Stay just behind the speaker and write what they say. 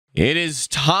It is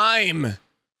time!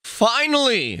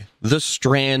 Finally! The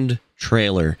Strand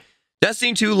trailer.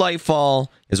 Destiny 2 Lightfall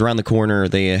is around the corner.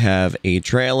 They have a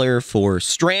trailer for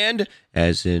Strand,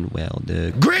 as in, well,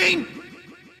 the green!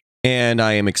 And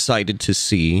I am excited to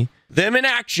see them in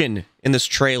action in this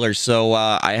trailer. So,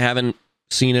 I haven't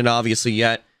seen it, obviously,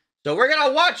 yet. So we're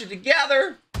gonna watch it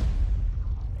together!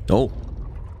 Oh.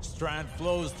 Strand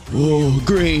flows through. Whoa,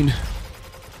 green.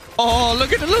 Oh,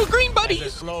 look at the little green buddies!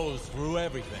 It flows through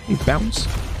everything. Bounce.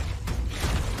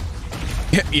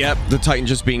 Yep, the Titan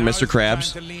just being Mr.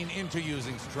 Krabs. To lean into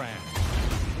using Strand.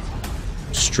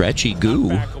 Stretchy goo.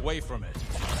 Back away from it.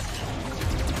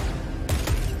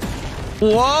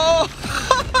 Whoa!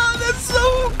 That's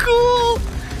so cool!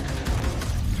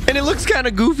 And it looks kind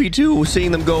of goofy too,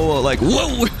 seeing them go like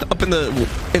whoa up in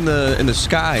the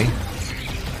sky.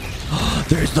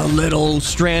 There's the little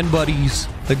Strand buddies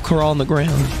that crawl on the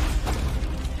ground.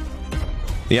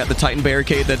 Yeah, the Titan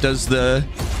barricade that does that.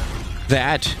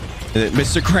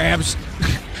 Mr. Krabs,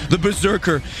 the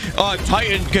Berserker.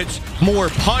 Titan gets more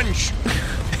punch.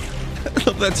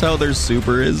 That's how their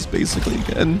super is, basically.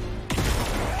 And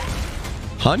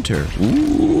Hunter.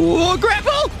 Ooh,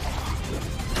 grapple!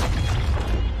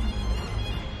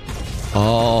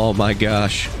 Oh my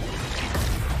gosh.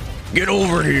 Get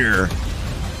over here.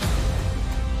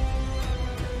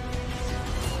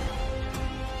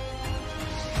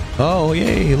 Oh,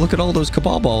 yay. Look at all those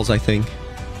Cabal balls, I think.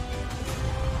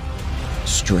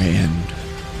 Strand.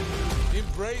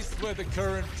 Embrace where the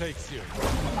current takes you.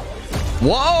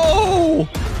 Whoa!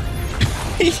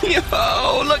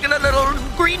 Yo, look at the little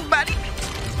green buddy.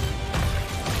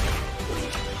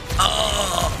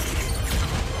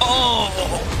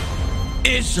 Oh,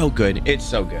 it's so good. It's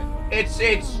so good.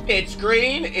 It's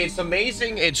green. It's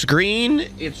amazing. It's green.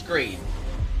 It's green.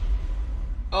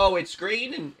 Oh, it's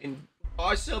green and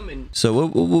awesome. And so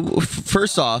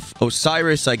first off,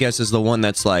 Osiris, I guess, is the one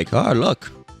that's like, oh,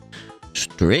 look,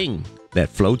 string that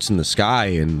floats in the sky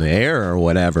in the air or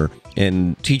whatever,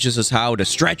 and teaches us how to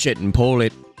stretch it and pull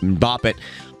it and bop it.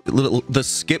 The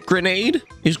skip grenade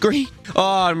is green.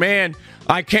 Oh man,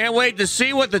 I can't wait to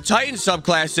see what the Titan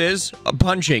subclass is.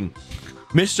 Punching.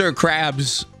 Mr.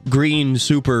 Krabs green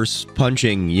supers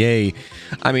punching. Yay.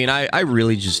 I mean, I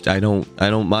really just I don't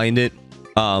mind it.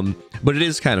 But it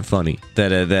is kind of funny that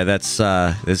that's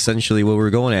essentially what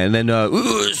we're going at. And then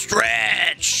ooh,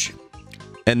 stretch.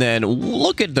 And then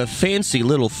look at the fancy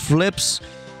little flips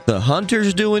the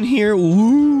Hunter's doing here.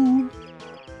 Woo.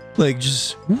 Like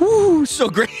just woo, so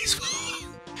graceful.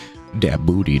 That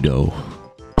booty though.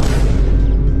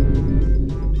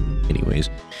 Anyways,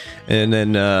 and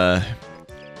then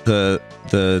the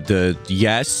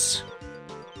yes,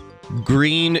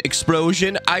 green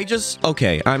explosion.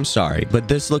 Okay, I'm sorry, but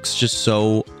this looks just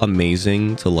so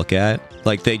amazing to look at.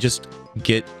 Like they just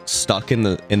get stuck in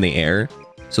the air,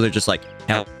 so they're just like,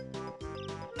 help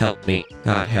me,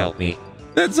 God help me.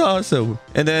 That's awesome.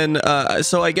 And then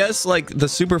so I guess like the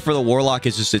super for the Warlock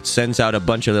is just it sends out a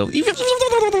bunch of little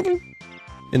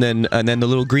and then the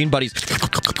little green buddies.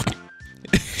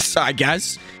 So I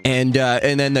guess, and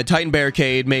then the Titan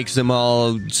barricade makes them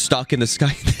all stuck in the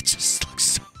sky. It just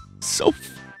looks so funny.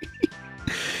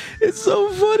 It's so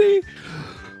funny.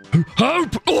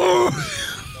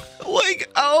 Like,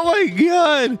 oh my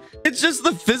god, it's just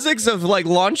the physics of like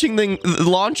launching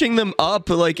them up.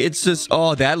 Like it's just,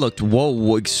 oh, that looked,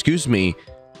 whoa, excuse me,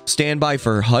 stand by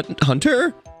for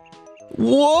Hunter.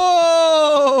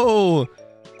 Whoa,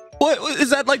 what is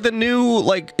that? Like the new,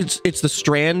 like it's the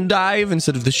Strand dive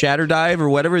instead of the Shatter dive or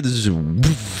whatever. This is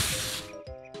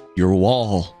your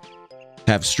wall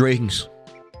have strings.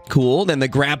 Cool. Then the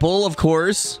grapple, of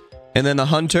course, and then the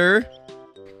Hunter.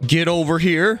 Get over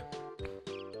here.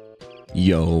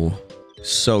 Yo,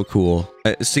 so cool.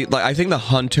 See, like I think the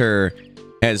Hunter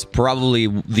is probably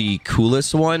the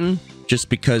coolest one, just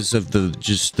because of the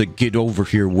get over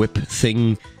here whip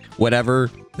thing,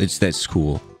 whatever. That's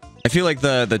cool. I feel like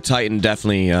the Titan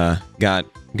definitely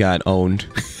got owned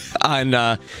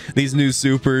on these new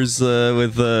supers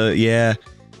with yeah.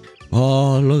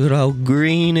 Oh, look at how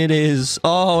green it is.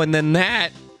 Oh, and then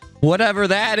that, whatever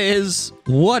that is.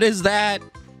 What is that?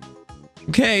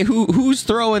 Okay, who's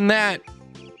throwing that?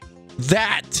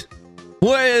 That.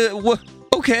 What?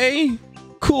 Okay,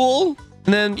 cool.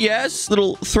 And then yes,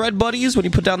 little thread buddies when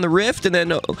you put down the rift. And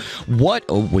then what?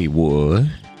 Oh wait, what?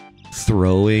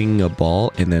 Throwing a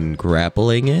ball and then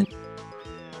grappling it.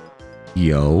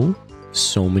 Yo,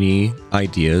 so many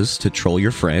ideas to troll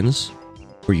your friends,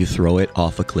 where you throw it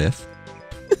off a cliff.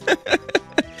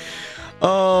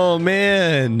 Oh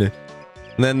man.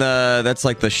 And then that's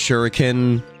like the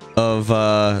shuriken of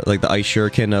like the ice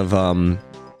shuriken of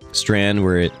Strand,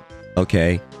 where it...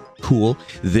 Okay, cool.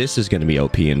 This is going to be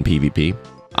OP in PvP.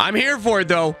 I'm here for it,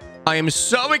 though. I am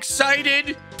so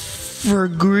excited for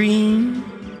green.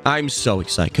 I'm so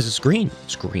excited because it's green.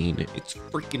 It's green. It's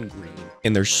freaking green.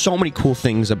 And there's so many cool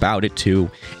things about it, too.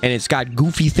 And it's got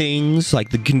goofy things, like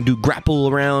they can do grapple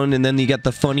around, and then you get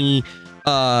the funny...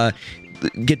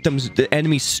 get them, the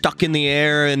enemies stuck in the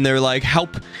air, and they're like,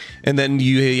 help. And then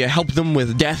you help them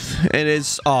with death. And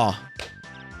it's... Oh,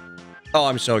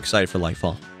 I'm so excited for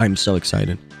LIGHTFALL. I'm so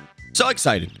excited. So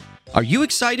excited. Are you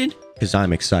excited? Because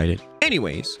I'm excited.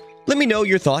 Anyways, let me know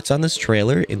your thoughts on this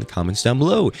trailer in the comments down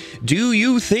below. Do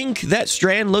you think that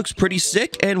Strand looks pretty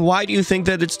sick? And why do you think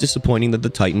that it's disappointing that the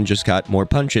Titan just got more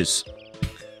punches?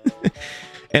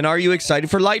 And are you excited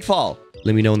for LIGHTFALL?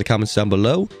 Let me know in the comments down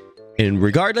below. And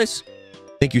regardless,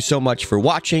 thank you so much for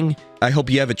watching. I hope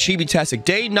you have a chibi-tastic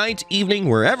day, night, evening,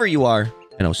 wherever you are.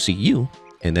 And I'll see you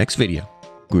in the next video.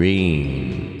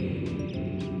 Green.